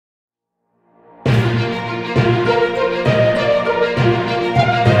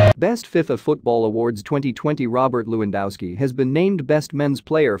Best FIFA Football Awards 2020. Robert Lewandowski has been named Best Men's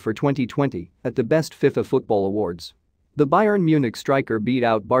Player for 2020 at the Best FIFA Football Awards. The Bayern Munich striker beat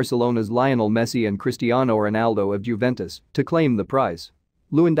out Barcelona's Lionel Messi and Cristiano Ronaldo of Juventus to claim the prize.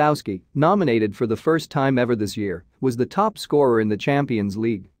 Lewandowski, nominated for the first time ever this year, was the top scorer in the Champions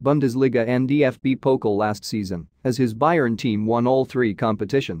League, Bundesliga and DFB Pokal last season, as his Bayern team won all three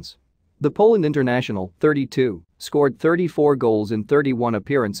competitions. The Poland international, 32, scored 34 goals in 31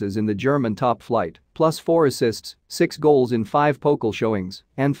 appearances in the German top flight, plus 4 assists, 6 goals in 5 Pokal showings,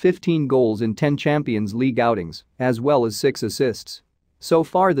 and 15 goals in 10 Champions League outings, as well as 6 assists. So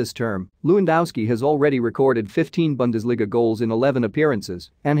far this term, Lewandowski has already recorded 15 Bundesliga goals in 11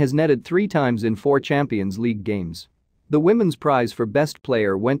 appearances and has netted 3 times in 4 Champions League games. The women's prize for best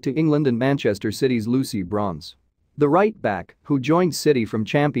player went to England and Manchester City's Lucy Bronze. The right-back, who joined City from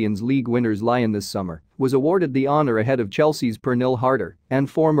Champions League winners Lyon this summer, was awarded the honour ahead of Chelsea's Pernille Harder and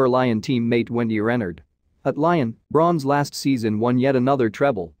former Lyon teammate Wendy Renard. At Lyon, Bronze last season won yet another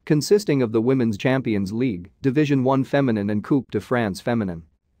treble, consisting of the Women's Champions League, Division 1 Feminine and Coupe de France Feminine.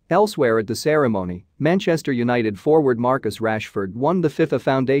 Elsewhere at the ceremony, Manchester United forward Marcus Rashford won the FIFA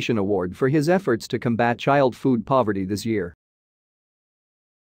Foundation Award for his efforts to combat child food poverty this year.